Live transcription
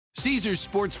Caesars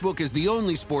Sportsbook is the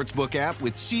only sportsbook app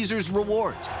with Caesars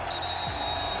rewards.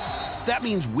 That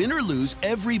means win or lose,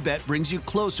 every bet brings you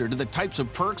closer to the types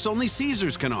of perks only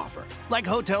Caesars can offer, like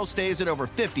hotel stays at over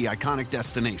 50 iconic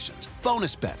destinations,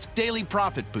 bonus bets, daily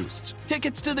profit boosts,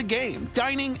 tickets to the game,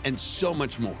 dining, and so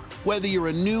much more. Whether you're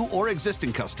a new or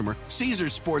existing customer,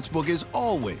 Caesars Sportsbook is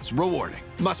always rewarding.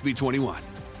 Must be 21.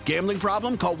 Gambling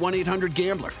problem? Call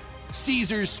 1-800-GAMBLER.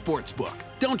 Caesars Sportsbook.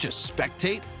 Don't just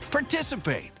spectate,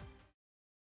 participate.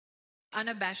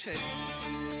 Unabashed.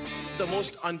 The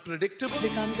most unpredictable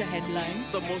Becomes a headline.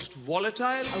 The most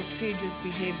volatile. Outrageous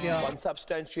behavior.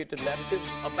 Unsubstantiated narratives.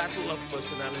 A battle of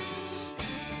personalities.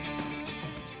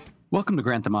 Welcome to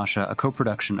Grant Tamasha, a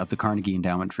co-production of the Carnegie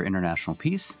Endowment for International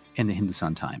Peace and the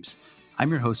Hindustan Times. I'm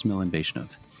your host, Milan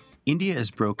Vaishnav. India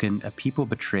has broken, a people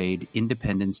betrayed,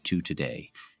 independence to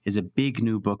today is a big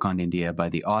new book on India by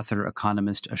the author,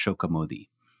 economist Ashoka Mody.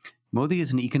 Mody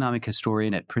is an economic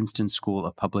historian at Princeton School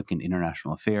of Public and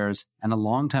International Affairs and a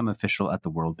longtime official at the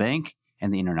World Bank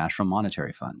and the International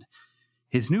Monetary Fund.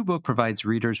 His new book provides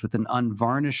readers with an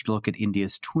unvarnished look at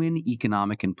India's twin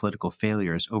economic and political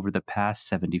failures over the past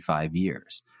 75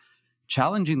 years.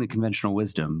 Challenging the conventional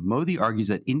wisdom, Mody argues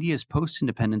that India's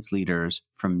post-independence leaders,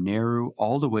 from Nehru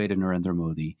all the way to Narendra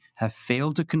Modi, have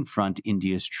failed to confront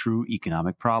India's true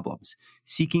economic problems,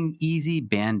 seeking easy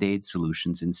band-aid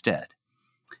solutions instead.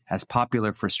 As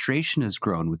popular frustration has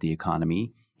grown with the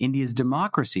economy, India's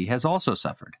democracy has also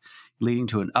suffered, leading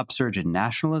to an upsurge in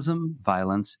nationalism,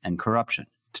 violence, and corruption.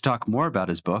 To talk more about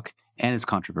his book and his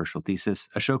controversial thesis,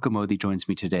 Ashoka Mody joins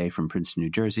me today from Princeton, New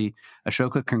Jersey.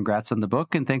 Ashoka, congrats on the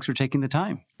book, and thanks for taking the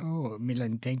time. Oh,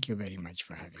 Milan, thank you very much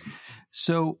for having me.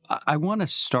 So I want to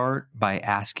start by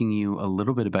asking you a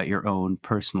little bit about your own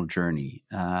personal journey.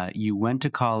 You went to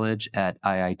college at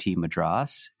IIT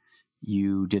Madras.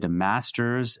 You did a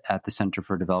master's at the Center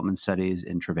for Development Studies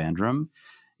in Trivandrum.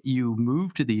 You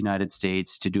moved to the United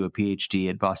States to do a PhD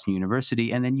at Boston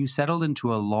University, and then you settled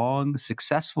into a long,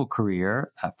 successful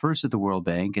career, first at the World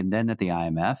Bank and then at the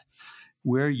IMF,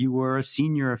 where you were a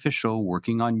senior official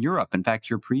working on Europe. In fact,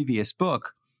 your previous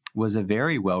book was a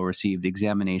very well-received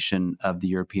examination of the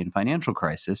European financial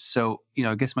crisis. So,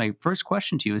 I guess my first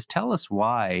question to you is, tell us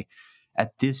why,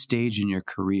 at this stage in your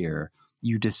career,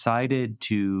 you decided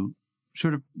to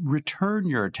sort of return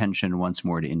your attention once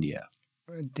more to India.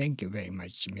 Thank you very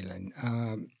much, Milan.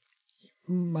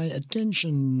 My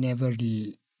attention never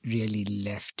really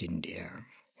left India.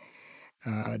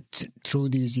 Through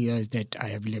these years that I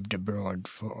have lived abroad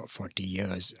for 40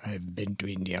 years, I've been to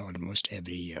India almost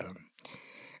every year.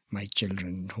 My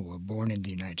children who were born in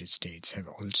the United States have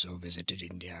also visited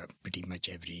India pretty much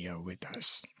every year with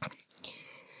us.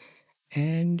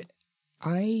 And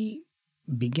I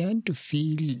began to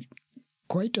feel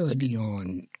quite early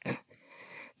on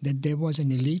that there was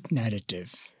an elite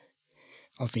narrative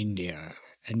of India,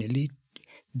 an elite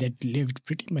that lived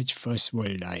pretty much first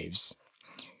world lives.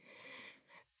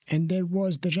 And there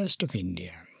was the rest of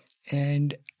India.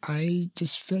 And I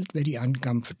just felt very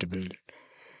uncomfortable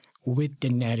with the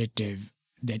narrative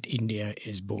that India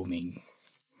is booming.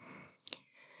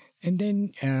 And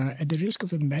then, at the risk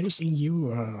of embarrassing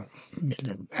you,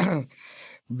 Milan,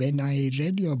 when I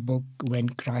read your book, When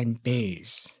Crime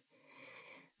Pays,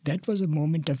 that was a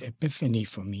moment of epiphany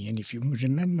for me. And if you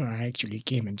remember, I actually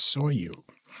came and saw you.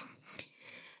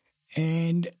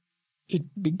 And it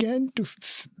began to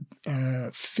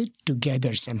fit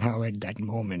together somehow at that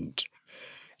moment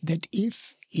that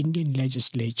if Indian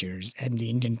legislatures and the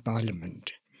Indian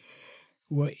Parliament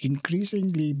were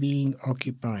increasingly being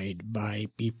occupied by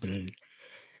people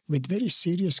with very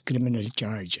serious criminal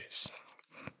charges,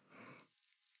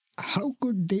 how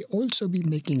could they also be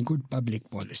making good public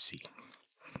policy?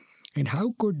 And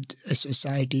how could a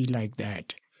society like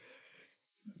that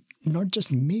not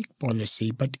just make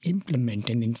policy, but implement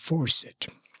and enforce it?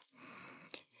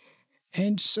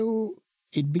 And so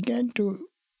it began to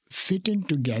fit in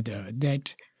together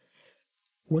that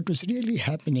what was really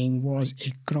happening was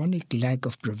a chronic lack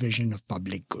of provision of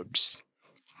public goods.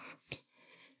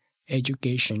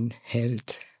 Education,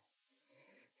 health,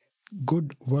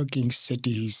 good working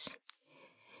cities,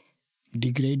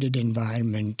 degraded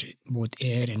environment, both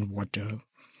air and water,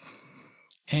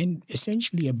 and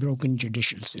essentially a broken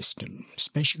judicial system,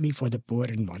 especially for the poor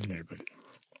and vulnerable.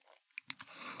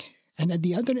 And at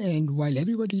the other end, while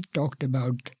everybody talked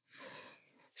about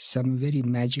some very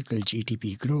magical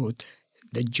GDP growth,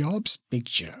 the jobs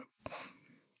picture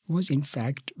was in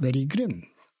fact very grim.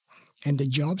 And the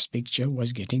jobs picture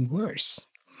was getting worse.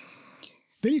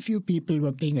 Very few people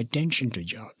were paying attention to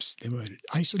jobs. There were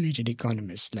isolated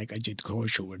economists like Ajit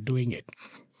Ghosh who were doing it.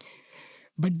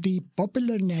 But the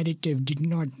popular narrative did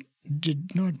not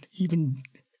did not even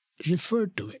refer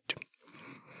to it.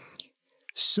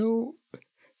 So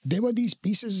there were these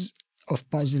pieces of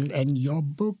puzzle, and your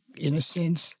book, in a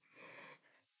sense,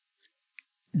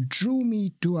 drew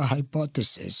me to a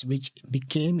hypothesis which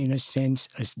became, in a sense,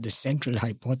 as the central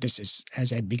hypothesis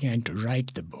as I began to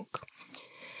write the book,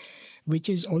 which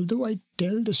is, although I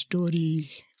tell the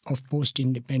story of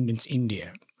post-independence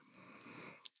India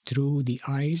through the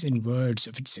eyes and words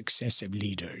of its successive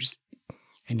leaders,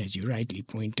 and as you rightly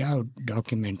point out,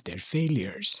 document their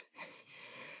failures,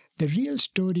 the real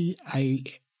story I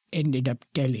ended up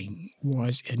telling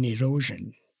was an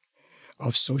erosion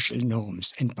of social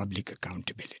norms and public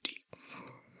accountability.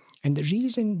 And the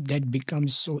reason that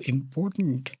becomes so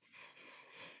important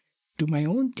to my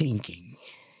own thinking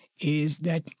is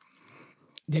that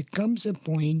there comes a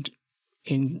point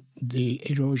in the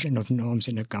erosion of norms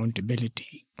and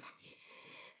accountability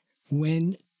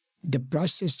when the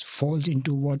process falls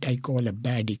into what I call a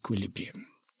bad equilibrium,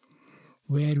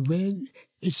 where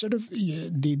it's sort of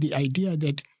the idea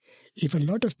that if a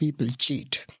lot of people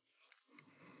cheat,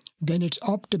 then it's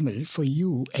optimal for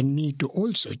you and me to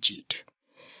also cheat,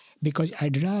 because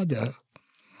I'd rather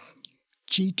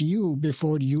cheat you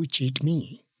before you cheat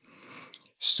me.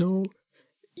 So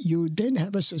you then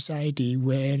have a society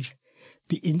where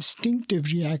the instinctive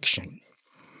reaction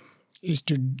is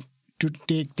to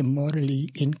take the morally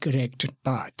incorrect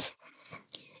path.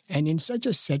 And in such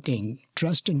a setting,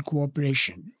 trust and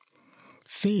cooperation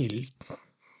fail.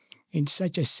 In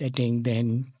such a setting,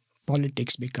 then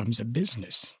politics becomes a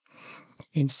business.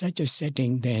 In such a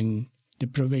setting, then the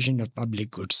provision of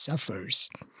public goods suffers.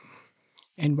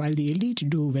 And while the elite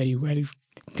do very well,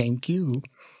 thank you,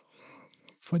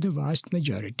 for the vast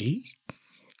majority,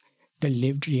 the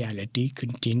lived reality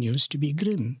continues to be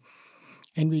grim.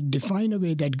 And we define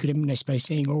away that grimness by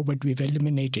saying, oh, but we've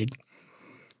eliminated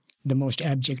the most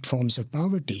abject forms of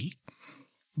poverty,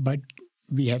 but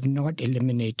we have not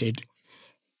eliminated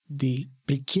the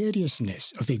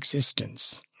precariousness of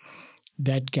existence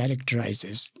that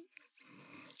characterizes,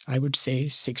 I would say,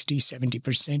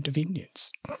 60-70% of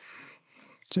Indians.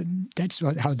 So that's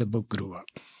how the book grew up.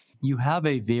 You have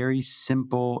a very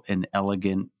simple and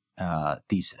elegant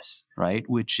thesis, right?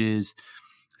 Which is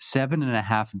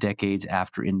 7.5 decades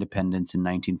after independence in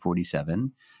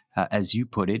 1947, as you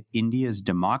put it, India's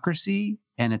democracy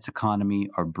and its economy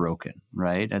are broken,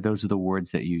 right? Those are the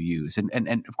words that you use.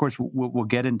 And of course, we'll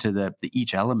get into the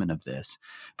each element of this,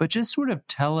 but just sort of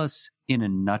tell us in a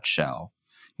nutshell,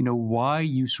 why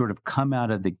you sort of come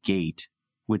out of the gate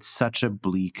with such a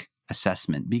bleak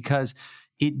assessment, because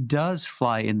it does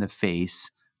fly in the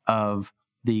face of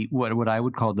the what I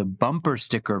would call the bumper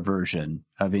sticker version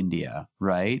of India,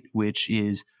 right? Which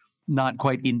is not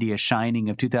quite India Shining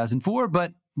of 2004,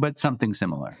 but something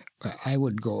similar. I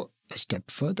would go a step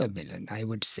further, Milan. I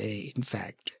would say, in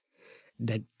fact,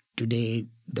 that today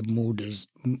the mood is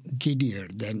giddier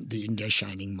than the India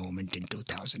Shining moment in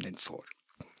 2004.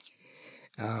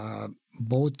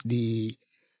 Both the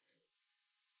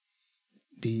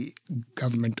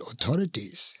government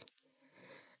authorities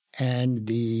and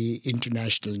the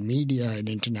international media and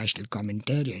international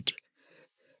commentariat,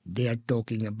 they are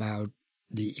talking about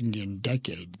the Indian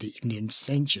decade, the Indian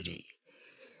century.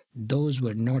 Those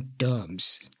were not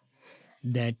terms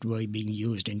that were being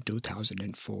used in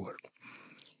 2004.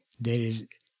 There is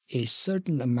a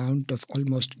certain amount of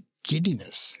almost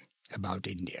giddiness about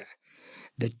India.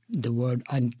 The word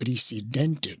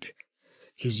unprecedented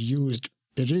is used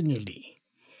perennially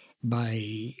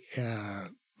by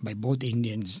both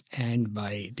Indians and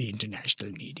by the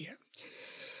international media.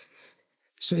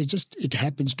 So it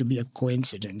happens to be a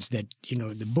coincidence that,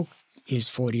 the book is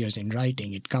 4 years in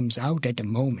writing. It comes out at a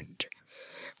moment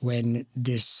when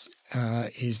this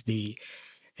is the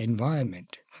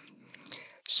environment.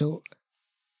 So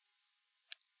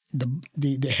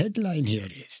the headline here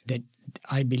is that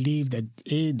I believe that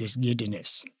this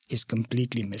giddiness is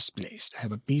completely misplaced. I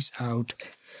have a piece out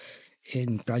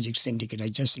in Project Syndicate. I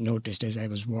just noticed as I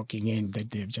was walking in that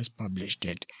they've just published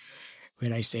it,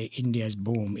 where I say India's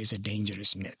boom is a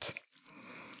dangerous myth.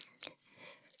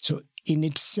 So in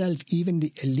itself, even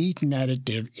the elite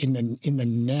narrative in the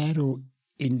narrow,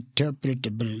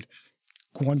 interpretable,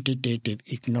 quantitative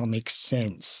economic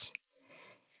sense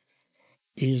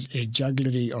is a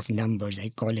jugglery of numbers. I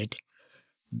call it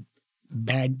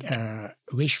bad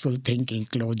wishful thinking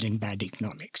clothed in bad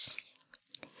economics.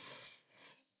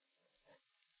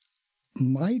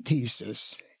 My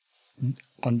thesis,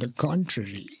 on the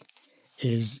contrary,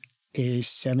 is a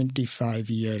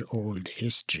 75-year-old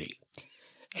history.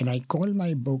 And I call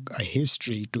my book a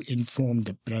history to inform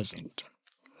the present.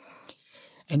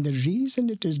 And the reason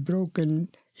it is broken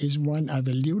is one I've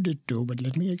alluded to, but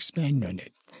let me expand on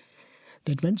it.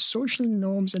 That when social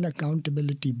norms and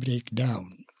accountability break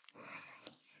down,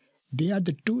 they are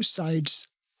the two sides,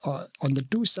 on the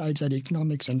two sides are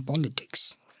economics and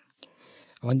politics.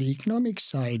 On the economic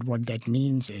side, what that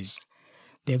means is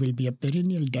there will be a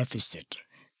perennial deficit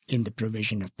in the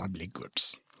provision of public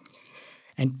goods.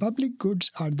 And public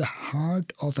goods are the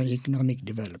heart of an economic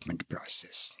development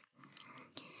process.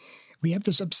 We have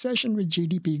this obsession with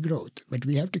GDP growth, but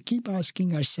we have to keep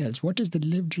asking ourselves, what is the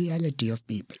lived reality of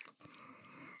people?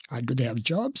 Do they have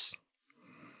jobs?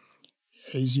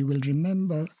 As you will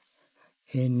remember,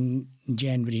 in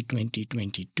January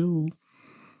 2022,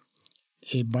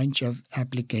 a bunch of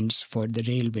applicants for the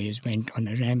railways went on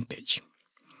a rampage.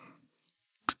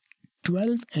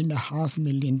 12.5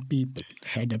 million people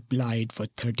had applied for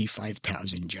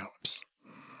 35,000 jobs.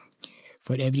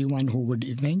 For everyone who would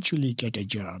eventually get a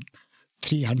job,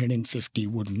 350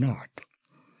 would not.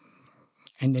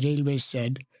 And the railways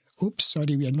said, oops,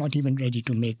 sorry, we are not even ready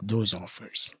to make those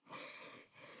offers.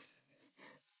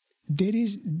 There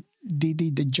is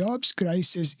the jobs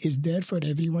crisis is there for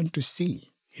everyone to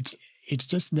see. It's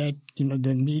just that,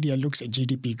 the media looks at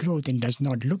GDP growth and does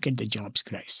not look at the jobs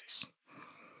crisis.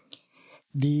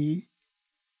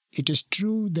 It is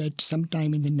true that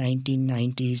sometime in the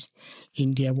 1990s,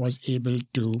 India was able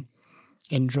to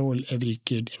enroll every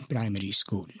kid in primary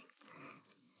school.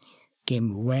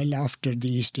 Came well after the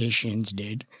East Asians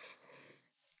did.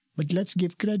 But let's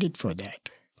give credit for that.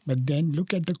 But then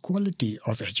look at the quality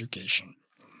of education.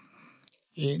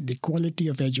 The quality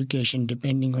of education,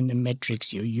 depending on the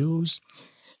metrics you use,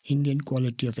 Indian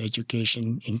quality of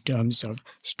education in terms of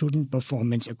student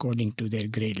performance according to their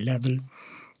grade level,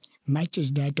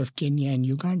 matches that of Kenya and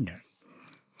Uganda.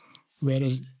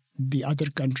 Whereas the other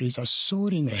countries are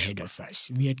soaring ahead of us,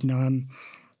 Vietnam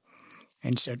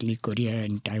and certainly Korea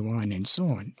and Taiwan and so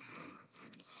on.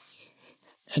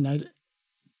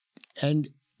 And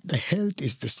the health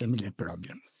is the similar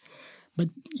problem. But,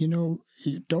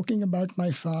 talking about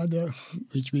my father,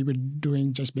 which we were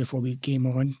doing just before we came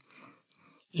on,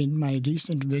 in my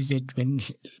recent visit,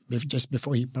 just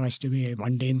before he passed away,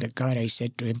 one day in the car, I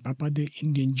said to him, Papa, the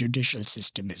Indian judicial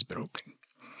system is broken.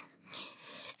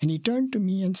 And he turned to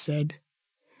me and said,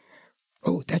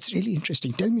 oh, that's really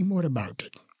interesting. Tell me more about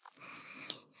it.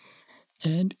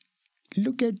 And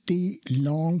look at the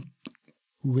long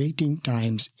waiting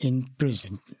times in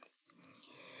prison.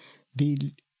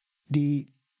 The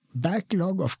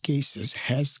backlog of cases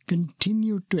has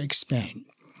continued to expand.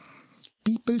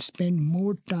 People spend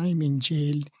more time in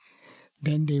jail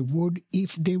than they would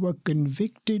if they were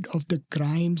convicted of the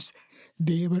crimes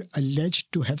they were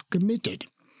alleged to have committed.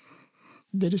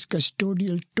 There is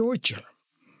custodial torture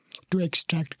to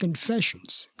extract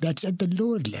confessions. That's at the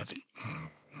lower level.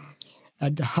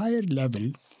 At the higher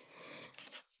level,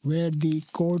 where the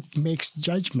court makes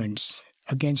judgments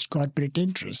against corporate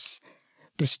interests,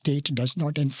 the state does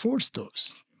not enforce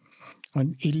those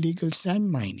on illegal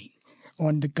sand mining,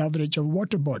 on the coverage of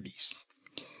water bodies.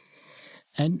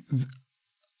 And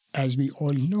as we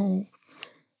all know,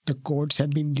 the courts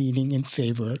have been leaning in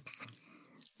favor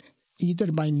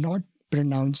either by not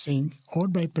pronouncing or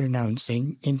by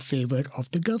pronouncing in favor of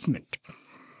the government.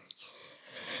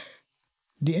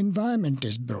 The environment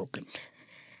is broken.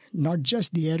 Not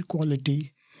just the air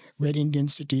quality, where Indian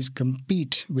cities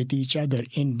compete with each other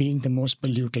in being the most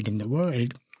polluted in the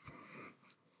world,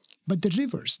 but the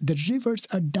rivers. The rivers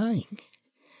are dying.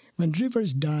 When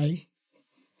rivers die,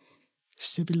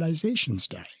 civilizations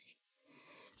die.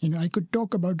 I could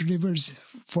talk about rivers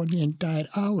for the entire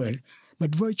hour,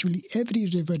 but virtually every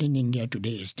river in India today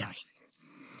is dying.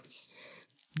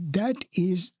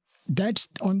 That's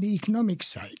on the economic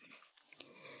side.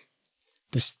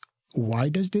 Why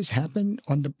does this happen?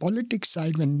 On the politics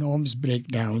side, when norms break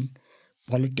down,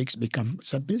 politics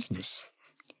becomes a business.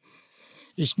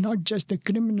 It's not just the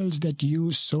criminals that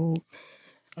you so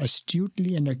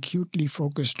astutely and acutely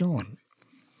focused on,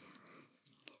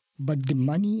 but the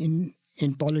money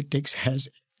in politics has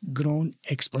grown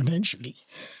exponentially.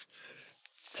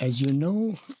 As you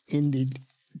know, in the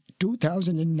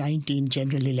 2019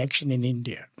 general election in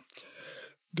India,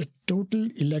 the total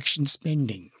election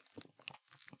spending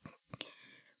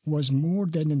was more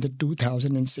than in the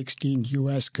 2016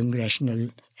 U.S. congressional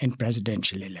and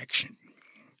presidential election.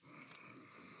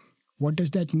 What does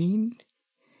that mean?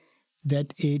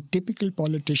 That a typical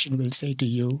politician will say to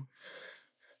you,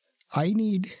 I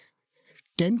need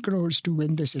 10 crores to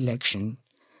win this election.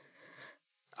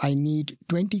 I need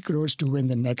 20 crores to win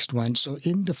the next one. So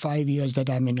in the 5 years that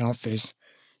I'm in office,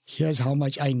 here's how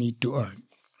much I need to earn.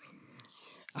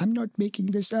 I'm not making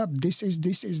this up. This is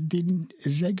the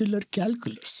regular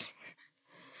calculus.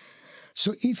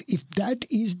 So if that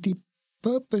is the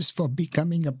purpose for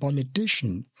becoming a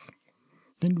politician,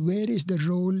 then where is the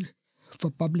role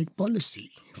for public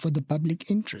policy, for the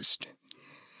public interest?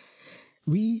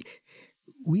 We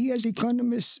as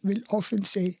economists will often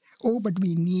say, oh, but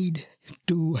we need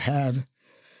to have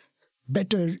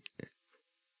better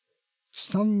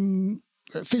some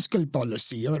fiscal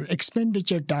policy or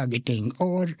expenditure targeting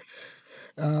or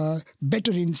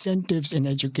better incentives in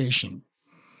education.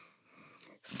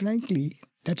 Frankly,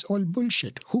 that's all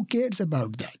bullshit. Who cares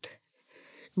about that?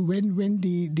 When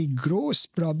the gross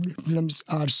problems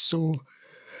are so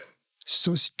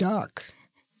stark,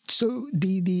 so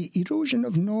the erosion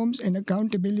of norms and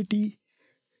accountability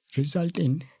result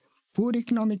in poor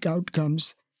economic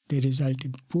outcomes, they result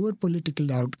in poor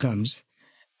political outcomes,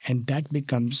 and that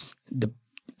becomes the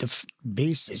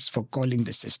basis for calling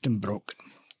the system broken.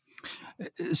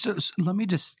 So let me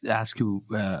just ask you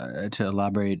to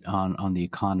elaborate on the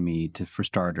economy for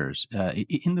starters.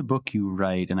 In the book you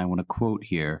write, and I want to quote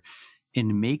here,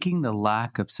 "In making the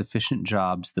lack of sufficient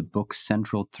jobs the book's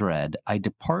central thread, I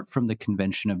depart from the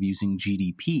convention of using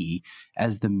GDP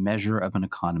as the measure of an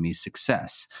economy's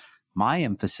success. My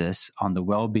emphasis on the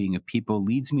well-being of people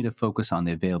leads me to focus on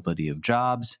the availability of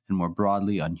jobs and more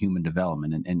broadly on human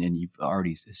development." And you've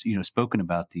already spoken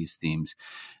about these themes.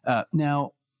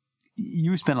 Now,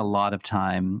 you spent a lot of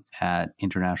time at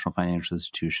international financial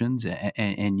institutions,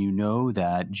 and you know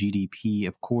that GDP,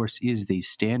 of course, is the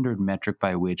standard metric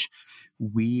by which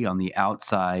we on the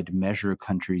outside measure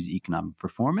countries' economic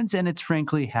performance, and it's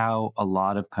frankly how a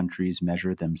lot of countries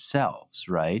measure themselves,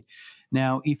 right?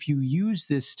 Now, if you use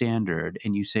this standard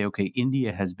and you say, okay,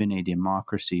 India has been a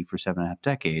democracy for 7.5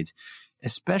 decades,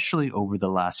 especially over the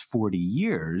last 40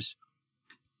 years,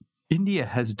 India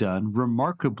has done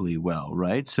remarkably well,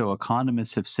 right? So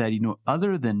economists have said,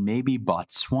 other than maybe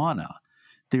Botswana,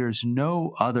 there's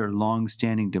no other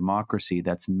long-standing democracy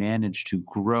that's managed to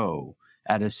grow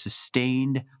at a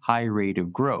sustained high rate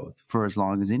of growth for as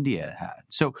long as India had.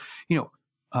 So,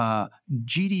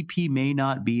 GDP may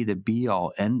not be the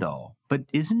be-all, end-all, but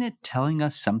isn't it telling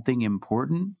us something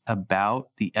important about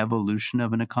the evolution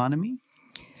of an economy?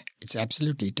 It's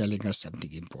absolutely telling us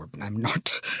something important. I'm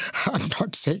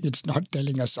not saying it's not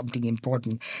telling us something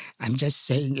important. I'm just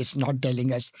saying it's not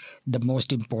telling us the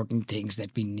most important things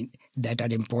that we need, that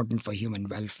are important for human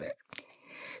welfare.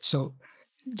 So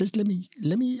just let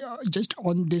me just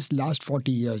on this last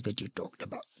 40 years that you talked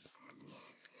about.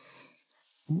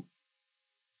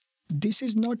 This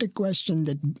is not a question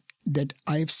that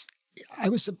I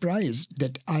was surprised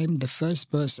that I'm the first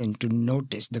person to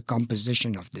notice the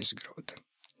composition of this growth.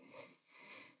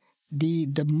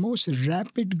 The most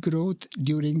rapid growth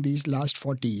during these last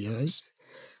 40 years,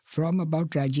 from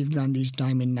about Rajiv Gandhi's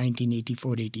time in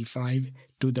 1984-85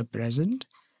 to the present,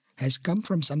 has come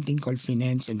from something called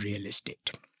finance and real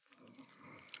estate.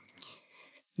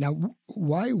 Now,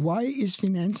 why is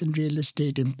finance and real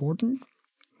estate important?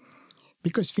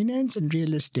 Because finance and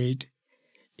real estate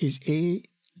is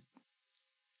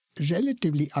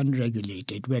relatively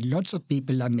unregulated, where lots of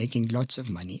people are making lots of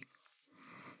money.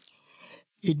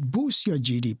 It boosts your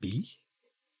GDP,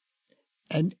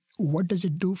 and what does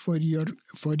it do for your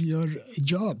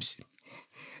jobs?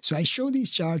 So I show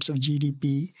these charts of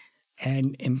GDP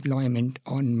and employment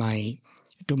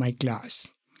to my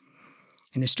class,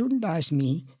 and a student asked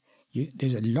me,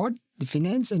 "There's a lot. The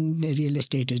finance and real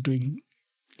estate is doing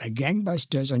like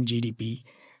gangbusters on GDP.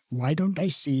 Why don't I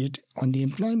see it on the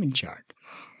employment chart?"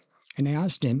 And I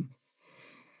asked him,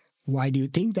 "Why do you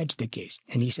think that's the case?"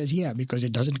 And he says, "Yeah, because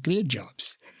it doesn't create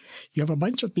jobs. You have a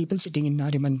bunch of people sitting in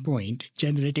Nariman Point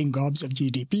generating gobs of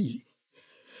GDP.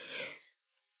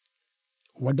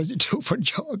 What does it do for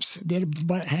jobs? There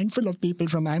are a handful of people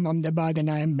from I am Ahmedabad and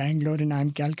I am Bangalore and I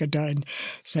am Calcutta and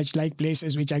such like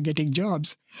places which are getting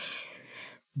jobs.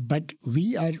 But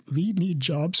we need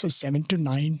jobs for 7 to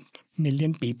 9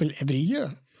 million people every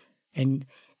year. And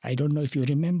I don't know if you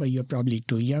remember, you're probably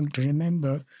too young to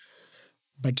remember,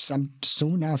 but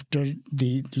soon after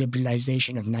the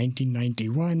liberalization of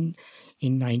 1991,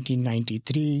 in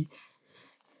 1993,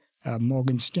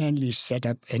 Morgan Stanley set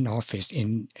up an office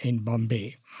in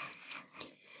Bombay.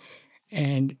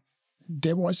 And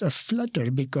there was a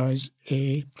flutter because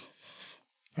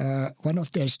one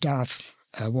of their staff,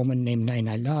 a woman named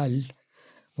Naina Lal,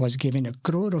 was given 1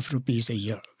 crore of rupees a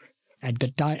year. At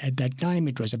that time,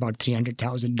 it was about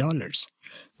 $300,000.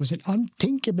 It was an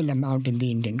unthinkable amount in the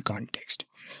Indian context.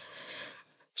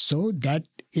 So that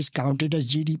is counted as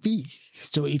GDP.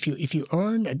 So if you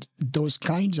earn those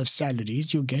kinds of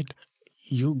salaries, you get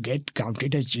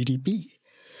counted as GDP.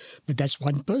 but that's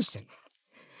one person.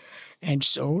 And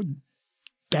so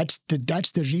that's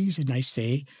the reason I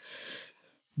say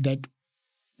that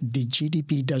the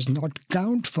GDP does not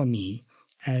count for me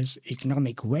as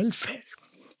economic welfare.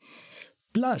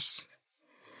 Plus,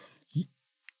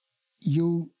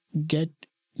 you get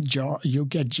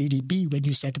GDP when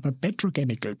you set up a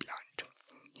petrochemical plant.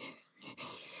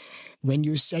 When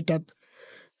you set up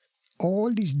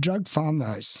all these drug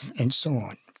farmers and so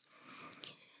on.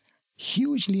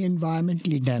 Hugely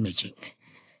environmentally damaging.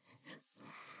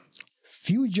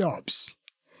 Few jobs.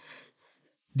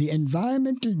 The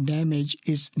environmental damage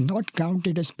is not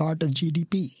counted as part of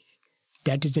GDP.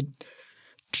 That is a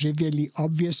trivially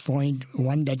obvious point,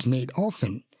 one that's made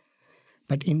often,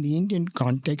 but in the Indian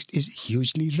context is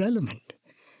hugely relevant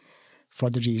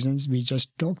for the reasons we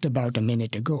just talked about a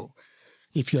minute ago.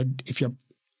 The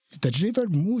river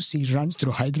Musi runs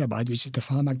through Hyderabad, which is the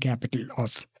pharma capital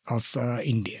of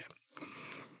India.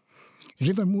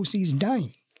 River Musi is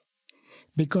dying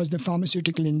because the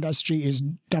pharmaceutical industry is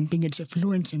dumping its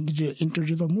effluents into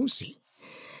River Musi.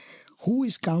 Who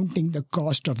is counting the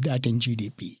cost of that in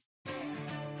GDP?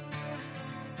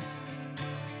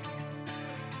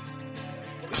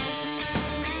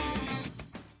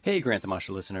 Hey, Grant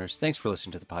Tamasha listeners. Thanks for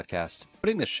listening to the podcast.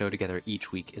 Putting this show together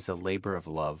each week is a labor of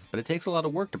love, but it takes a lot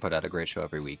of work to put out a great show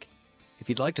every week. If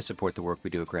you'd like to support the work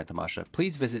we do at Grant Tamasha,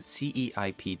 please visit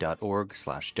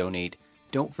ceip.org/donate.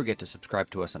 Don't forget to subscribe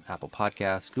to us on Apple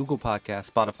Podcasts, Google Podcasts,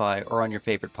 Spotify, or on your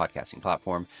favorite podcasting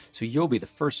platform, so you'll be the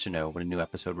first to know when a new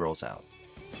episode rolls out.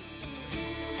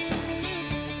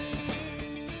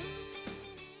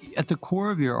 At the core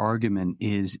of your argument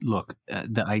is, look,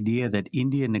 the idea that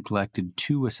India neglected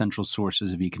two essential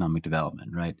sources of economic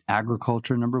development, right?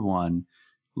 Agriculture, number one,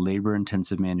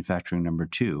 labor-intensive manufacturing, number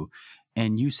two.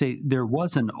 And you say there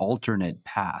was an alternate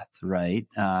path, right?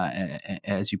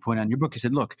 As you point out in your book, you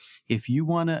said, look, if you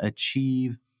want to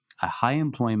achieve a high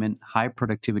employment, high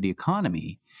productivity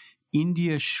economy,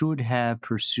 India should have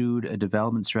pursued a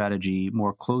development strategy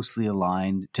more closely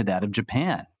aligned to that of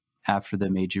Japan after the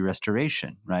Meiji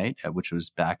Restoration, right, which was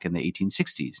back in the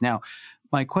 1860s. Now,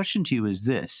 my question to you is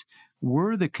this.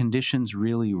 Were the conditions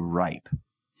really ripe,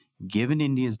 given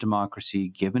India's democracy,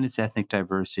 given its ethnic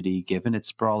diversity, given its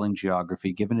sprawling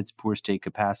geography, given its poor state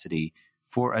capacity,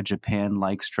 for a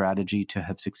Japan-like strategy to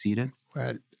have succeeded?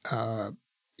 Well,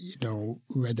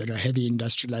 whether a heavy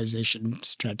industrialization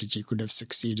strategy could have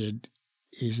succeeded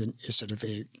is sort of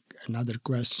another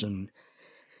question.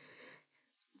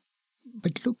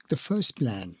 But look, the first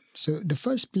plan. So the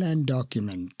first plan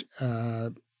document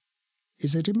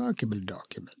is a remarkable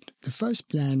document. The first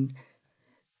plan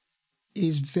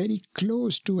is very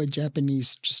close to a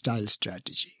Japanese-style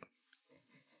strategy.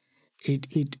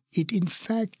 It in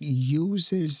fact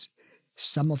uses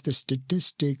some of the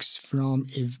statistics from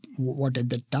what at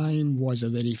the time was a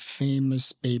very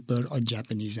famous paper on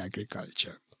Japanese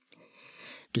agriculture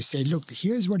to say, look,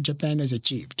 here's what Japan has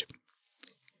achieved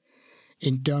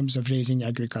in terms of raising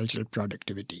agricultural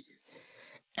productivity.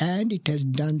 And it has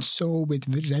done so with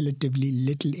relatively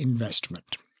little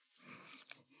investment.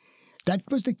 That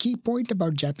was the key point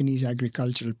about Japanese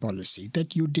agricultural policy,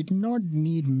 that you did not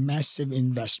need massive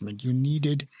investment. You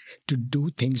needed to do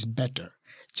things better,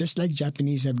 just like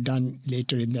Japanese have done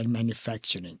later in their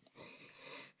manufacturing.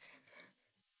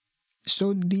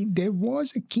 So there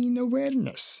was a keen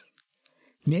awareness.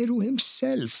 Nehru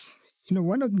himself,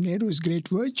 one of Nehru's great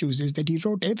virtues is that he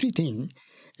wrote everything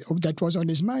that was on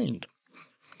his mind.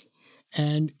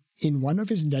 And in one of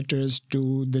his letters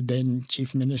to the then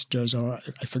chief ministers, or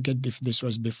I forget if this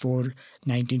was before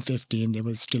 1950 and they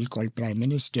were still called prime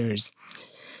ministers,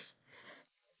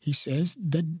 he says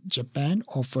that Japan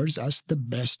offers us the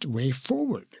best way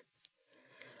forward.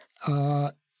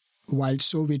 While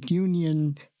Soviet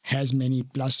Union has many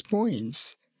plus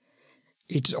points,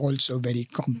 it's also very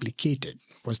complicated,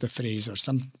 was the phrase, or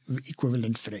some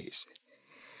equivalent phrase.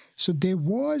 So there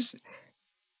was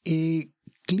a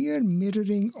clear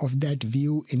mirroring of that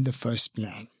view in the first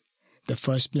plan. The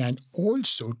first plan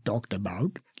also talked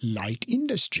about light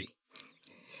industry,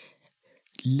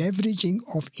 leveraging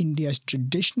of India's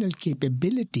traditional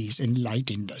capabilities in light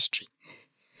industry.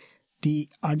 The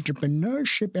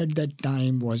entrepreneurship at that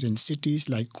time was in cities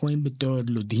like Coimbatore,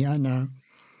 Ludhiana.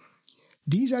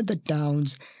 These are the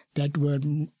towns that were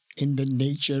in the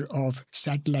nature of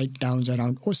satellite towns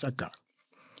around Osaka.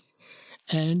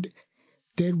 And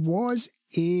there was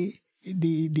the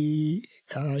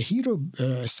hero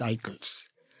cycles.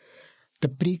 The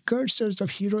precursors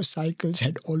of hero cycles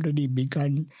had already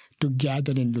begun to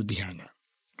gather in Ludhiana.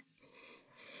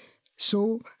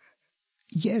 So,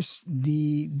 yes,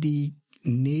 the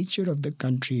nature of the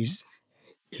countries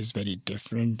is very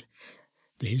different.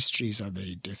 The histories are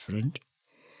very different.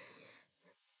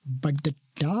 But the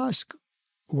task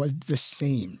was the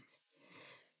same.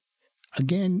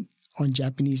 Again, on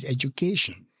Japanese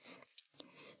education.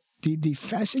 The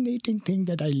fascinating thing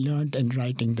that I learned in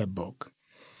writing the book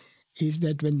is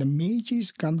that when the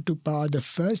Meijis come to power, the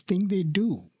first thing they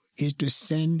do is to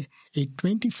send a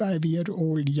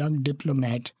 25-year-old young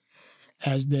diplomat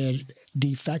as their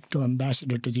de facto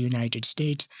ambassador to the United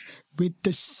States with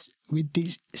this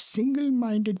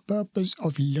single-minded purpose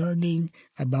of learning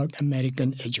about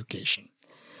American education.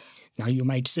 Now, you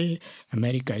might say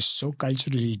America is so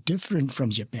culturally different from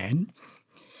Japan,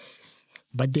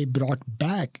 but they brought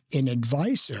back an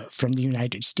advisor from the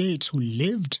United States who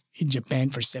lived in Japan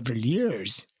for several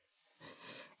years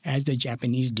as the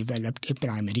Japanese developed a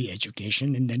primary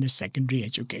education and then a secondary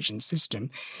education system.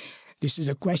 This is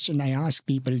a question I ask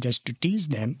people just to tease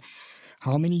them.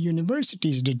 How many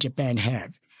universities did Japan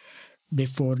have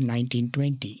before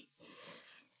 1920?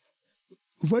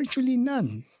 Virtually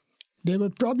none. There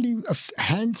were probably a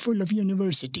handful of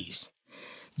universities.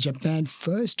 Japan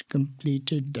first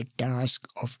completed the task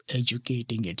of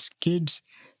educating its kids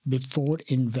before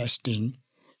investing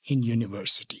in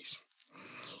universities.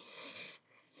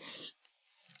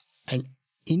 And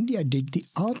India did the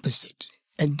opposite.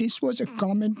 And this was a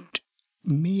comment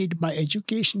made by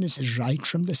educationists right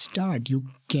from the start. You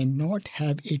cannot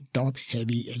have a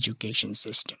top-heavy education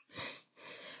system.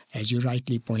 As you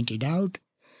rightly pointed out,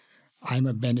 I'm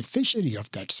a beneficiary of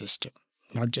that system.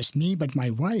 Not just me, but my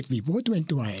wife. We both went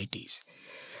to IITs.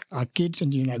 Our kids,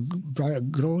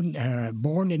 born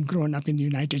and grown up in the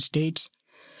United States,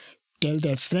 tell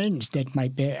their friends that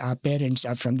our parents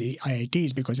are from the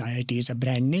IITs because IIT is a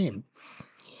brand name.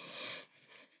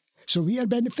 So we are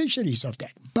beneficiaries of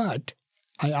that. But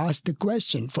I ask the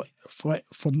question, for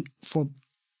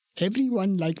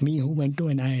everyone like me who went to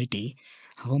an IIT,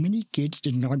 how many kids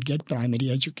did not get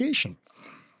primary education?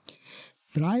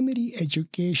 Primary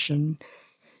education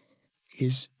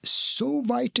is so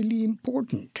vitally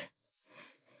important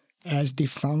as the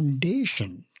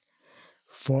foundation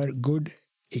for good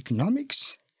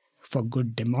economics, for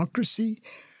good democracy,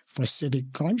 for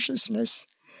civic consciousness.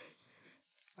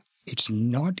 It's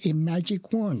not a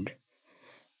magic wand,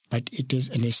 but it is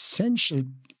an essential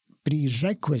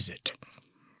prerequisite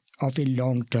of a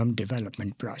long-term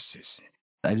development process.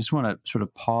 I just want to sort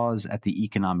of pause at the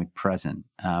economic present.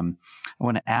 I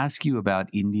want to ask you about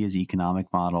India's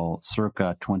economic model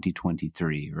circa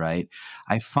 2023, right?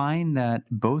 I find that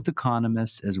both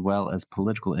economists as well as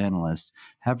political analysts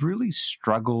have really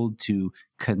struggled to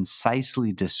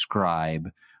concisely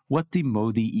describe what the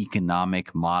Modi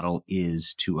economic model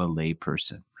is to a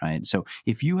layperson, right? So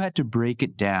if you had to break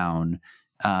it down,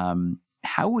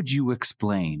 how would you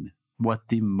explain what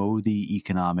the Modi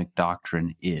economic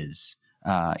doctrine is?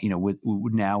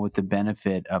 With the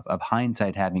benefit of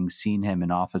hindsight, having seen him in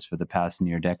office for the past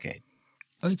near decade?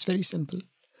 Oh, it's very simple.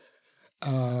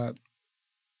 Heavy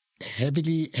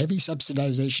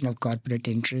subsidization of corporate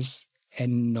interests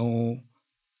and no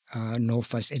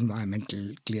fuss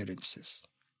environmental clearances.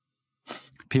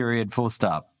 Period. Full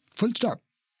stop. Full stop.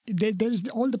 There is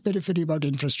all the periphery about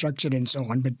infrastructure and so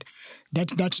on, but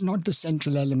that's not the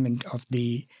central element of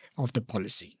the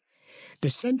policy. The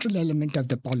central element of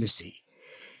the policy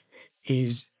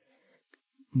is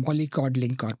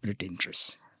mollycoddling corporate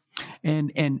interests.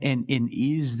 And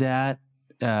is that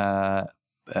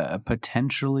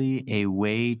potentially a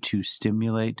way to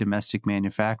stimulate domestic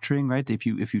manufacturing, right? If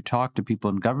you talk to people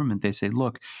in government, they say,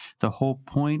 look, the whole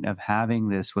point of having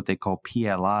this, what they call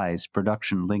PLIs,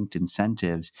 production-linked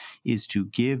incentives, is to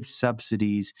give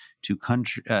subsidies to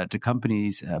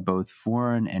companies, both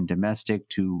foreign and domestic,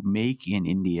 to make in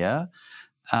India.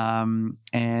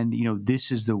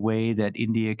 This is the way that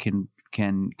India can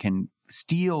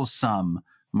steal some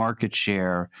market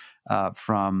share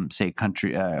from, say,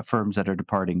 firms that are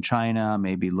departing China,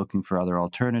 maybe looking for other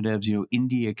alternatives.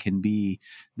 India can be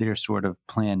their sort of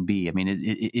plan B. I mean,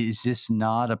 is this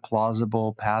not a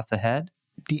plausible path ahead?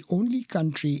 The only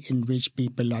country in which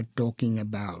people are talking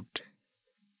about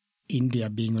India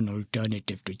being an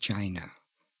alternative to China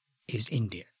is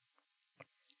India.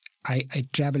 I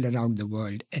travel around the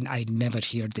world and I never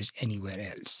hear this anywhere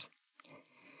else.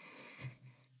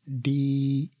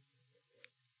 We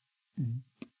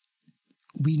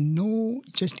know,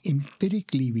 just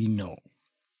empirically we know,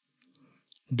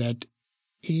 that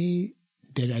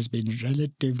there has been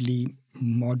relatively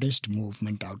modest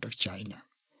movement out of China.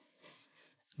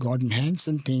 Gordon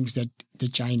Hanson thinks that the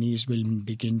Chinese will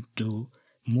begin to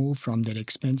move from their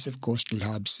expensive coastal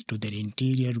hubs to their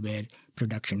interior where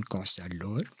production costs are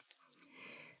lower.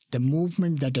 the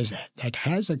movement that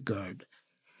has occurred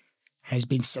has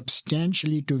been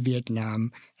substantially to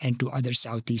Vietnam and to other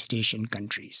Southeast Asian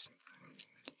countries.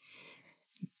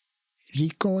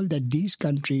 Recall that these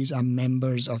countries are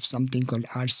members of something called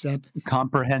RCEP.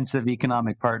 Comprehensive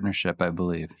Economic Partnership, I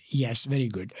believe. Yes, very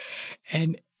good.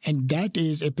 And that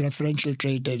is a preferential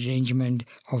trade arrangement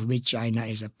of which China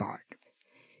is a part.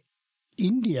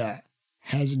 India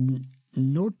has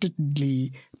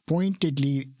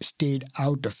pointedly stayed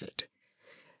out of it.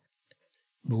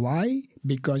 Why?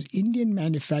 Because Indian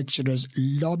manufacturers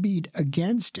lobbied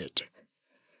against it,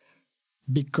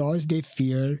 because they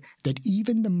fear that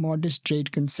even the modest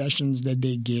trade concessions that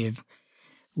they give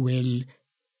will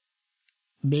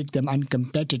make them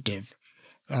uncompetitive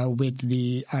with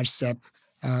the RCEP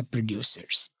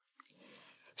producers.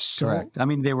 So, correct. I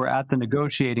mean, they were at the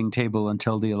negotiating table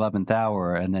until the 11th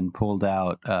hour and then pulled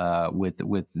out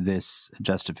with this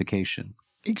justification.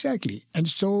 Exactly. And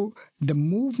so the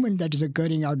movement that is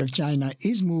occurring out of China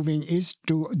is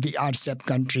to the RCEP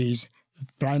countries,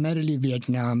 primarily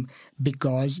Vietnam,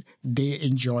 because they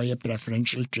enjoy a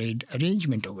preferential trade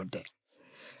arrangement over there.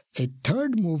 A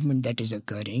third movement that is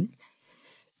occurring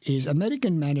is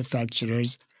American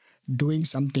manufacturers doing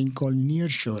something called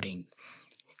nearshoring,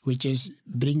 which is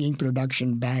bringing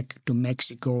production back to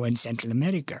Mexico and Central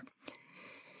America.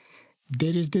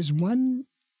 There is this one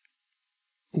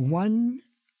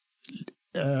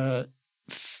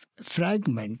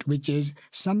fragment, which is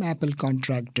some Apple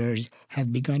contractors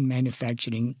have begun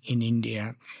manufacturing in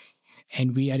India,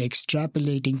 and we are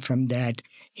extrapolating from that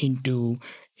into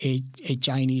a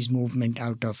Chinese movement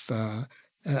a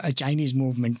Chinese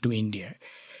movement to India.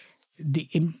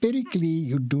 Empirically,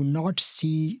 you do not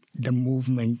see the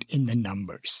movement in the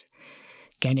numbers.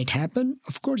 Can it happen?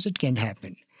 Of course it can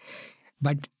happen.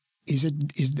 But is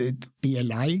the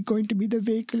PLI going to be the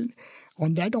vehicle?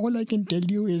 On that, all I can tell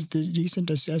you is the recent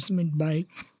assessment by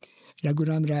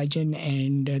Raghuram Rajan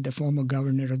and the former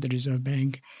governor of the Reserve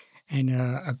Bank and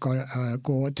a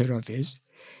co-author of his.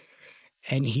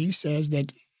 And he says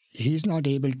that he's not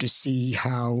able to see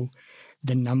how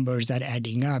the numbers are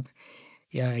adding up.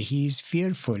 He's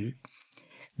fearful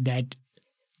that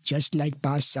just like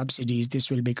past subsidies, this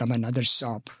will become another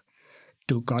sop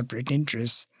to corporate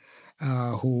interests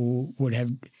who would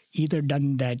have either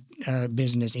done that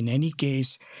business in any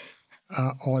case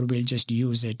or will just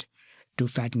use it to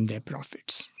fatten their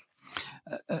profits.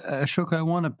 Ashoka, I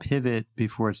want to pivot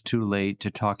before it's too late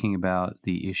to talking about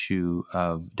the issue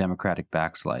of democratic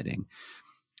backsliding.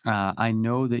 I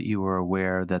know that you are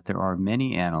aware that there are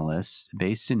many analysts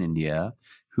based in India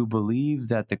who believe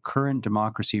that the current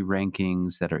democracy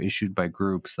rankings that are issued by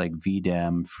groups like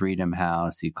VDEM, Freedom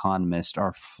House, The Economist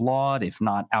are flawed, if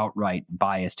not outright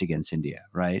biased against India,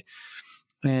 right?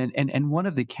 And one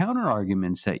of the counter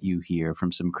arguments that you hear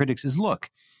from some critics is, look,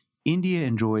 India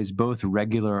enjoys both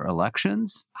regular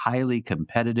elections, highly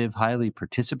competitive, highly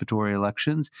participatory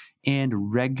elections,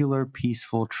 and regular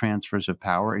peaceful transfers of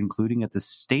power, including at the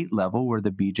state level where the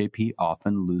BJP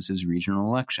often loses regional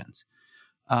elections.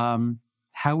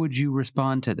 How would you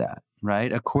respond to that,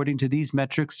 right? According to these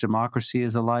metrics, democracy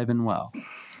is alive and well.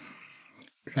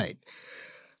 Right.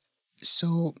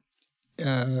 So,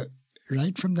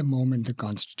 right from the moment the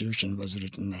Constitution was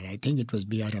written, and I think it was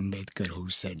B.R. Ambedkar who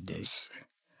said this,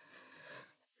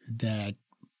 that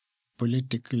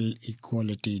political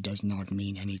equality does not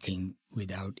mean anything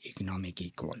without economic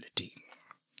equality.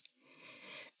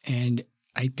 And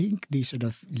I think the sort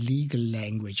of legal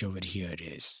language over here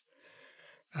is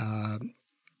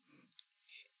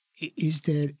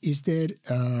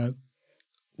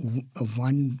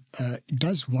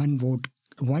does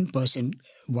one person,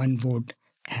 one vote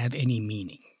have any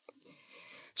meaning?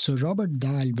 So Robert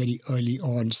Dahl very early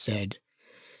on said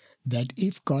that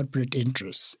if corporate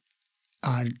interests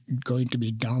are going to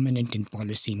be dominant in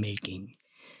policy making,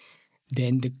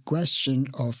 then the question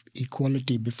of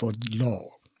equality before the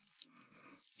law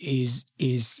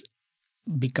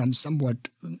becomes somewhat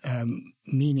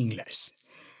meaningless.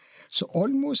 So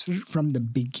almost from the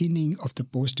beginning of the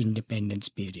post-independence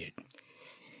period,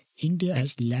 India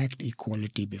has lacked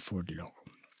equality before the law.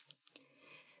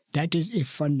 That is a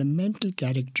fundamental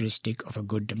characteristic of a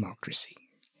good democracy,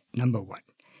 number one.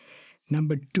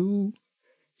 Number two,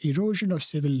 erosion of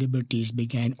civil liberties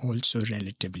began also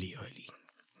relatively early.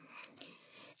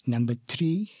 Number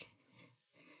three,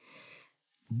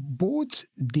 both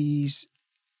these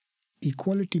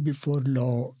equality before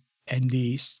law and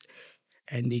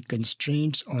the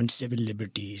constraints on civil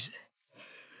liberties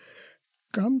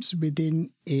comes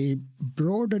within a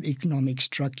broader economic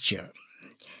structure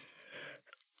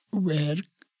where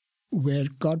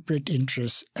corporate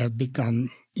interests have become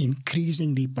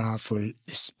increasingly powerful,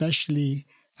 especially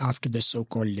after the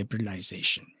so-called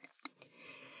liberalization.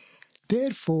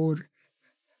 Therefore,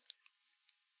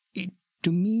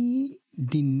 to me,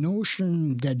 the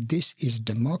notion that this is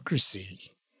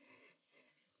democracy,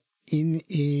 in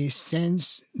a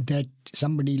sense that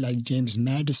somebody like James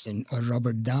Madison or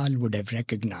Robert Dahl would have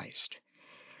recognized,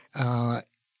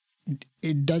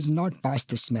 it does not pass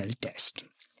the smell test.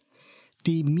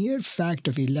 The mere fact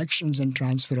of elections and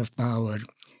transfer of power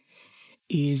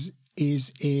is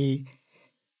a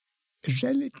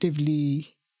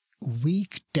relatively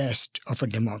weak test of a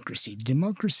democracy.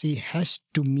 Democracy has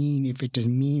to mean, if it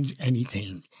means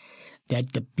anything,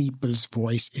 that the people's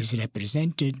voice is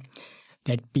represented,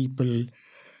 that people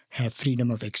have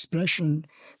freedom of expression,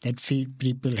 that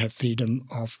people have freedom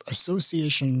of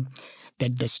association,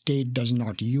 that the state does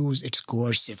not use its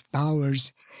coercive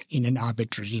powers in an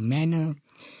arbitrary manner.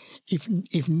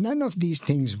 If none of these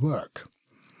things work,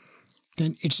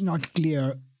 then it's not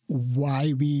clear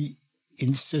why we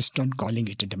insist on calling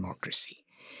it a democracy.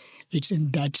 It's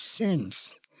in that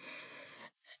sense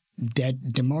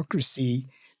that democracy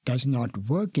does not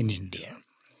work in India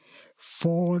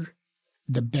for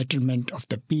the betterment of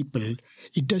the people.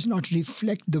 It does not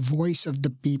reflect the voice of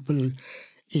the people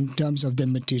in terms of their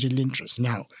material interests.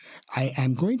 Now, I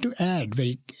am going to add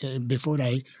before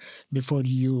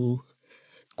you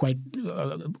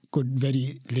could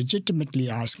very legitimately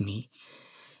ask me,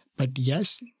 but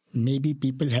yes, maybe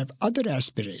people have other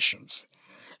aspirations,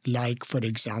 like, for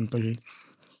example,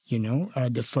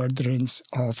 the furtherance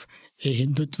of a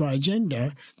Hindutva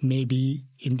agenda may be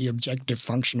in the objective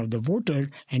function of the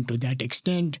voter, and to that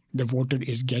extent, the voter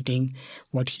is getting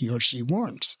what he or she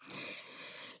wants.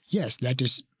 Yes, that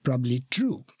is probably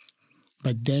true.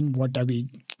 But then what are we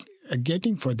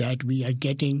getting for that? We are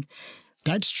getting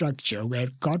that structure where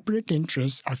corporate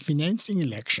interests are financing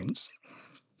elections.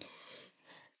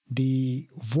 The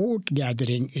vote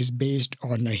gathering is based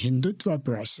on a Hindutva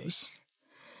process.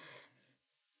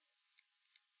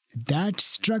 That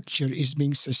structure is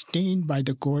being sustained by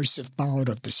the coercive power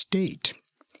of the state,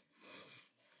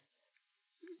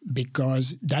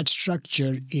 because that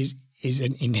structure is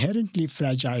an inherently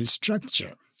fragile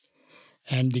structure,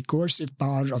 and the coercive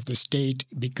power of the state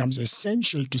becomes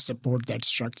essential to support that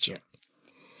structure.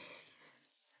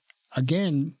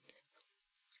 Again,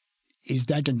 is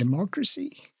that a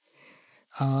democracy?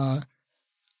 I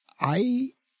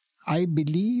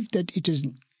believe that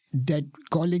that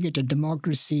calling it a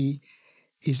democracy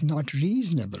is not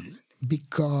reasonable,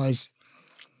 because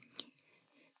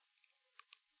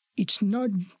it's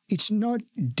not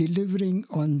delivering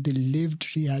on the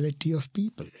lived reality of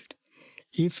people.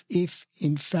 If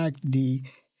in fact the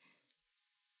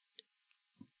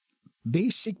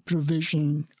basic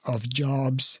provision of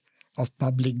jobs, of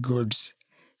public goods,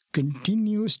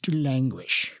 continues to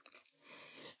languish,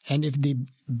 and if the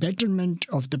betterment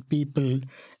of the people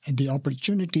and the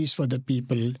opportunities for the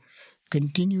people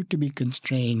continue to be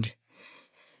constrained,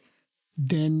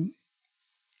 then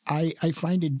I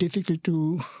find it difficult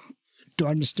to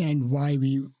understand why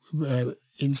we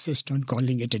insist on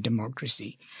calling it a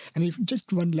democracy. I mean,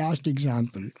 just one last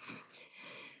example.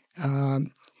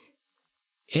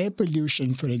 Air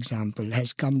pollution, for example,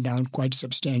 has come down quite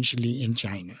substantially in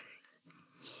China.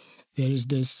 There is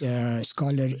this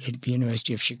scholar at the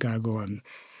University of Chicago,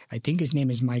 I think his name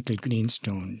is Michael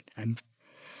Greenstone, and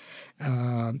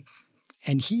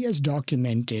he has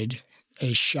documented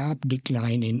a sharp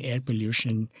decline in air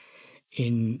pollution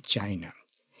in China.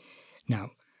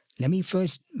 Now, let me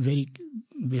first,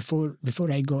 before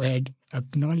I go ahead,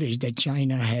 acknowledge that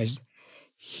China has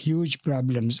huge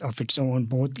problems of its own,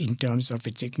 both in terms of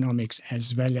its economics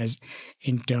as well as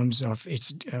in terms of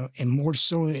its, and more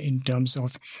so in terms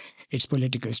of its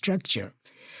political structure.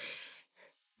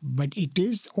 But it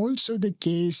is also the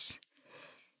case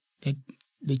that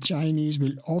the Chinese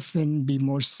will often be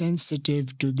more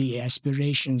sensitive to the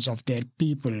aspirations of their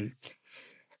people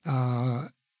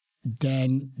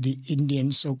than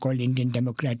the so-called Indian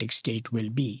democratic state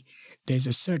will be. There's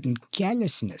a certain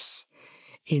callousness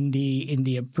in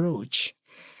the approach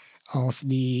of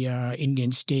the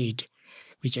Indian state,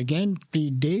 which again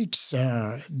predates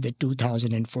the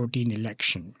 2014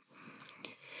 election.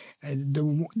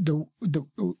 The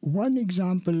one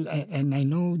example, and I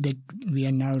know that we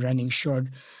are now running short,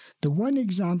 the one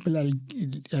example I'll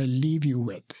leave you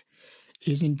with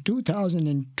is in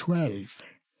 2012,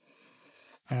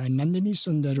 Nandini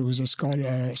Sundar, who's a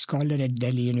scholar at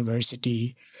Delhi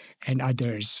University, and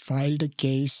others filed a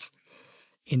case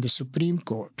in the Supreme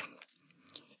Court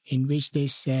in which they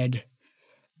said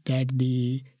that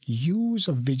the use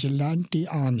of vigilante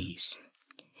armies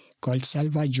called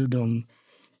salva judum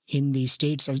in the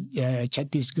states of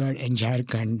Chhattisgarh and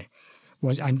Jharkhand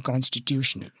was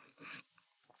unconstitutional.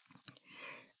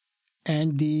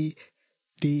 And the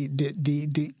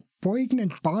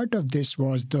poignant part of this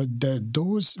was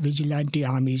those vigilante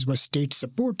armies were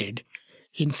state-supported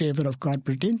in favor of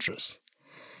corporate interests.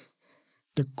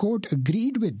 The court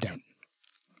agreed with them,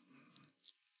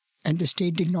 and the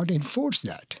state did not enforce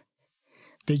that.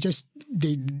 They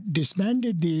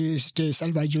disbanded the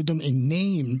Salva Judum in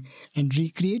name and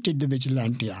recreated the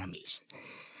vigilante armies.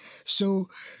 So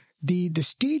the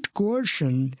state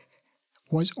coercion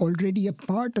was already a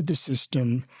part of the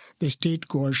system. The state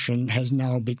coercion has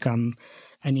now become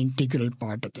an integral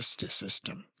part of the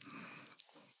system.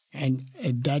 And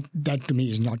that to me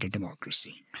is not a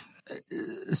democracy.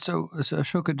 So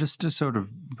Ashoka, just to sort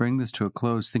of bring this to a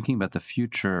close, thinking about the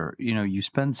future, you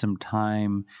spend some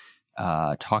time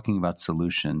talking about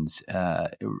solutions,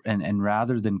 and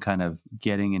rather than kind of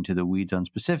getting into the weeds on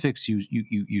specifics,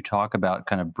 you talk about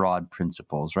kind of broad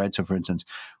principles, right? So, for instance,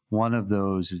 one of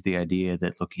those is the idea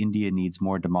that, look, India needs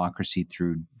more democracy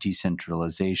through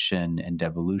decentralization and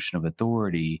devolution of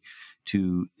authority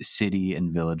to city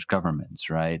and village governments,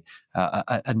 right?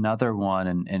 Another one,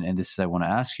 and this is I want to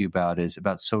ask you about, is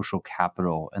about social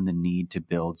capital and the need to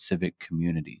build civic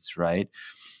communities, right?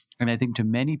 And I think to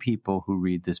many people who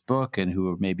read this book and who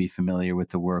are maybe familiar with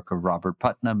the work of Robert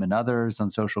Putnam and others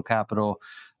on social capital,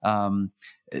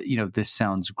 this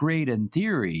sounds great in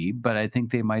theory, but I think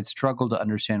they might struggle to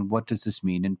understand what does this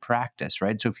mean in practice,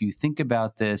 right? So if you think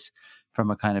about this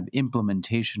from a kind of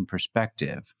implementation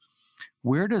perspective,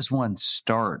 where does one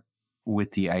start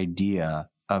with the idea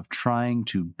of trying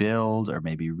to build or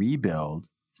maybe rebuild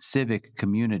civic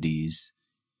communities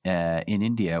in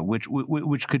India, which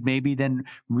could maybe then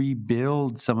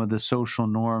rebuild some of the social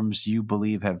norms you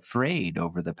believe have frayed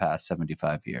over the past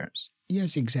 75 years?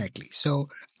 Yes, exactly. So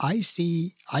I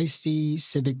see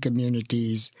civic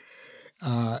communities,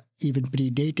 even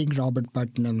predating Robert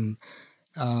Putnam,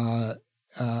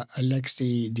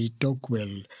 Alexei de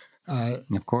Tocqueville,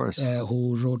 of course,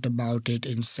 who wrote about it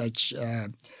in such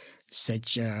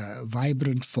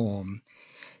vibrant form.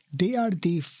 They are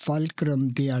the fulcrum.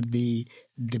 They are the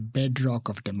bedrock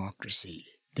of democracy.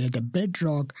 They're the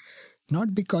bedrock,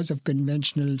 not because of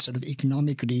conventional sort of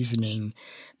economic reasoning,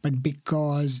 but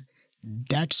because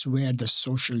that's where the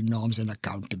social norms and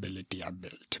accountability are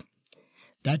built.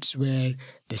 That's where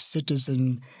the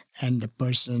citizen and the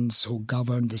persons who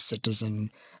govern the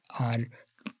citizen are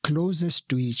closest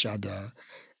to each other.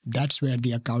 That's where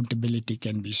the accountability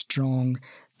can be strong.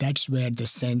 That's where the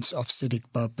sense of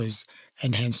civic purpose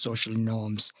and hence social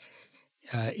norms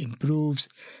improves.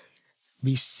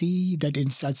 We see that in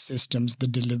such systems, the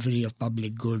delivery of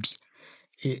public goods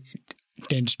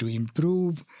tends to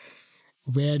improve.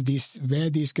 Where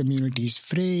these communities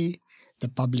fray, the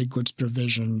public goods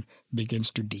provision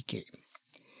begins to decay.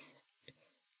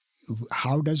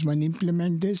 How does one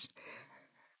implement this?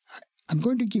 I'm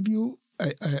going to give you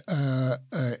a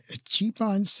cheap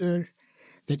answer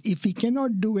that if we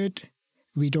cannot do it,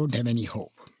 we don't have any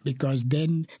hope, because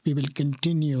then we will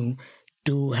continue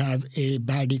to have a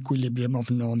bad equilibrium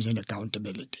of norms and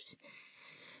accountability.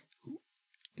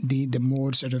 The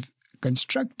more sort of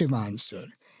constructive answer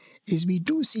is we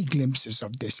do see glimpses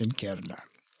of this in Kerala.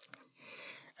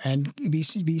 And we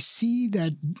see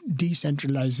that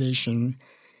decentralization,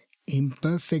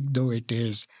 imperfect though it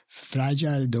is,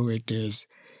 fragile though it is,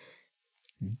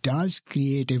 does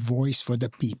create a voice for the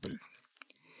people.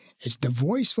 It's the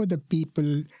voice for the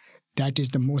people that is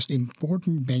the most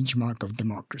important benchmark of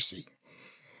democracy,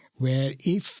 where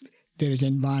if there is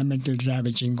environmental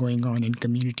ravaging going on and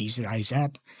communities rise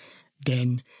up,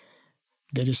 then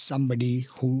there is somebody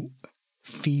who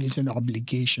feels an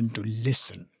obligation to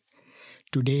listen.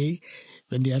 Today,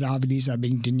 when the Aravallis are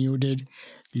being denuded,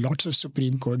 lots of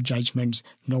Supreme Court judgments,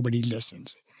 nobody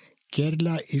listens.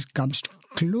 Kerala comes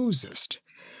closest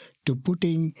to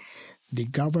putting the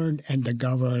governed and the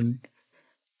governed,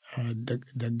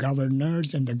 the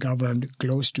governors and the governed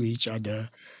close to each other,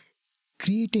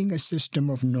 creating a system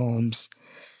of norms,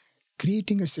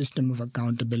 creating a system of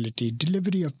accountability,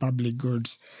 delivery of public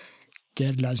goods.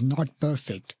 Kerala is not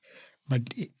perfect,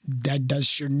 but that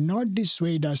should not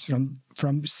dissuade us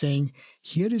from saying,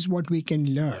 here is what we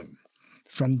can learn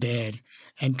from there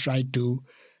and try to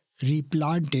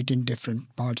replant it in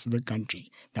different parts of the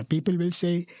country. Now, people will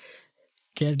say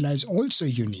Kerala is also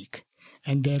unique,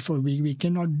 and therefore we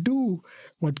cannot do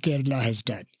what Kerala has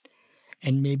done.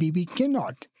 And maybe we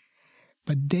cannot.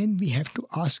 But then we have to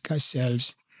ask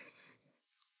ourselves,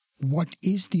 what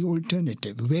is the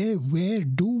alternative? Where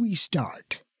do we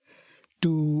start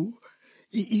to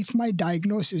if my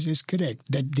diagnosis is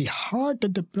correct, that the heart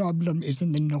of the problem is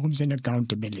in the norms and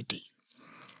accountability,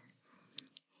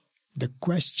 the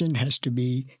question has to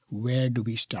be, where do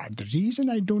we start? The reason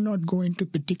I do not go into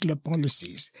particular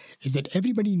policies is that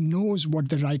everybody knows what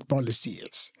the right policy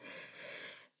is.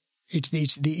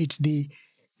 It's the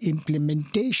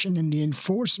implementation and the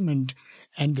enforcement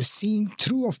and the seeing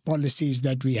through of policies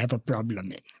that we have a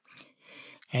problem in.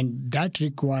 And that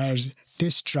requires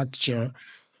this structure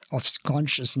of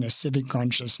consciousness, civic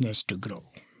consciousness, to grow.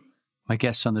 My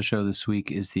guest on the show this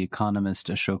week is the economist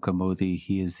Ashoka Modi.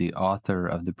 He is the author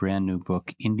of the brand new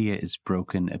book, India is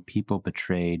Broken, A People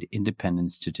Betrayed,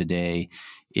 Independence to Today.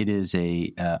 It is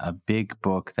a big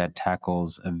book that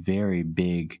tackles a very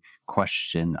big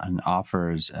question and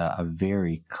offers a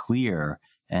very clear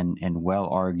and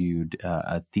well-argued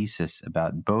a thesis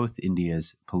about both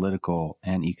India's political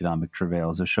and economic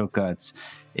travails. Ashoka,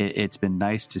 it's been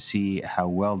nice to see how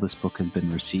well this book has been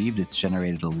received. It's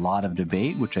generated a lot of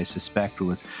debate, which I suspect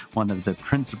was one of the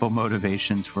principal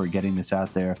motivations for getting this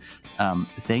out there.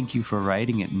 Thank you for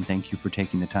writing it, and thank you for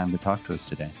taking the time to talk to us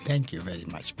today. Thank you very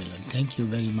much, Milan. Thank you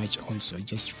very much also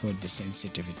just for the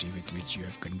sensitivity with which you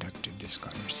have conducted this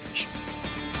conversation.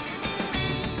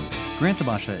 Grant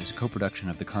Tamasha is a co-production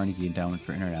of the Carnegie Endowment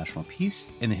for International Peace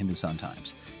and the Hindustan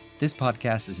Times. This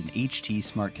podcast is an HT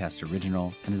Smartcast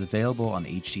original and is available on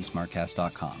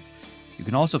htsmartcast.com. You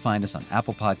can also find us on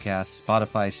Apple Podcasts,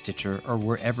 Spotify, Stitcher, or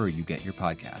wherever you get your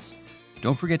podcasts.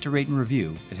 Don't forget to rate and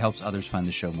review. It helps others find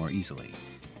the show more easily.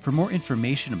 For more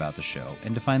information about the show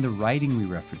and to find the writing we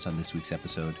reference on this week's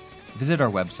episode, visit our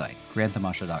website,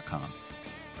 granttamasha.com.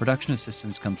 Production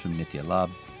assistance comes from Nitya Lab.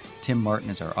 Tim Martin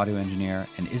is our audio engineer,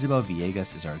 and Isabel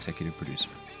Villegas is our executive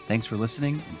producer. Thanks for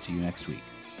listening, and see you next week.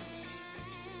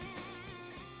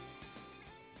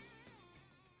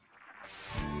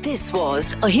 This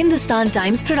was a Hindustan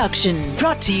Times production,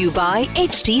 brought to you by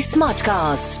HT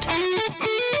Smartcast.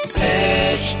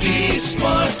 HT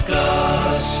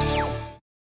Smartcast.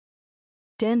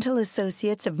 Dental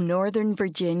Associates of Northern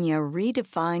Virginia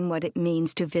redefine what it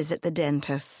means to visit the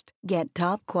dentist. Get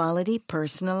top-quality,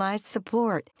 personalized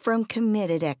support from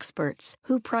committed experts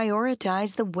who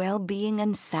prioritize the well-being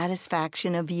and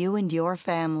satisfaction of you and your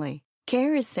family.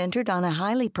 Care is centered on a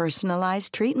highly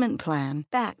personalized treatment plan,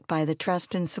 backed by the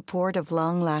trust and support of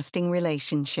long-lasting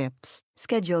relationships.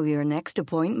 Schedule your next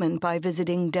appointment by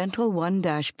visiting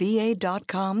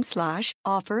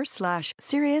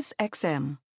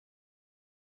dental1-va.com/offer/SiriusXM.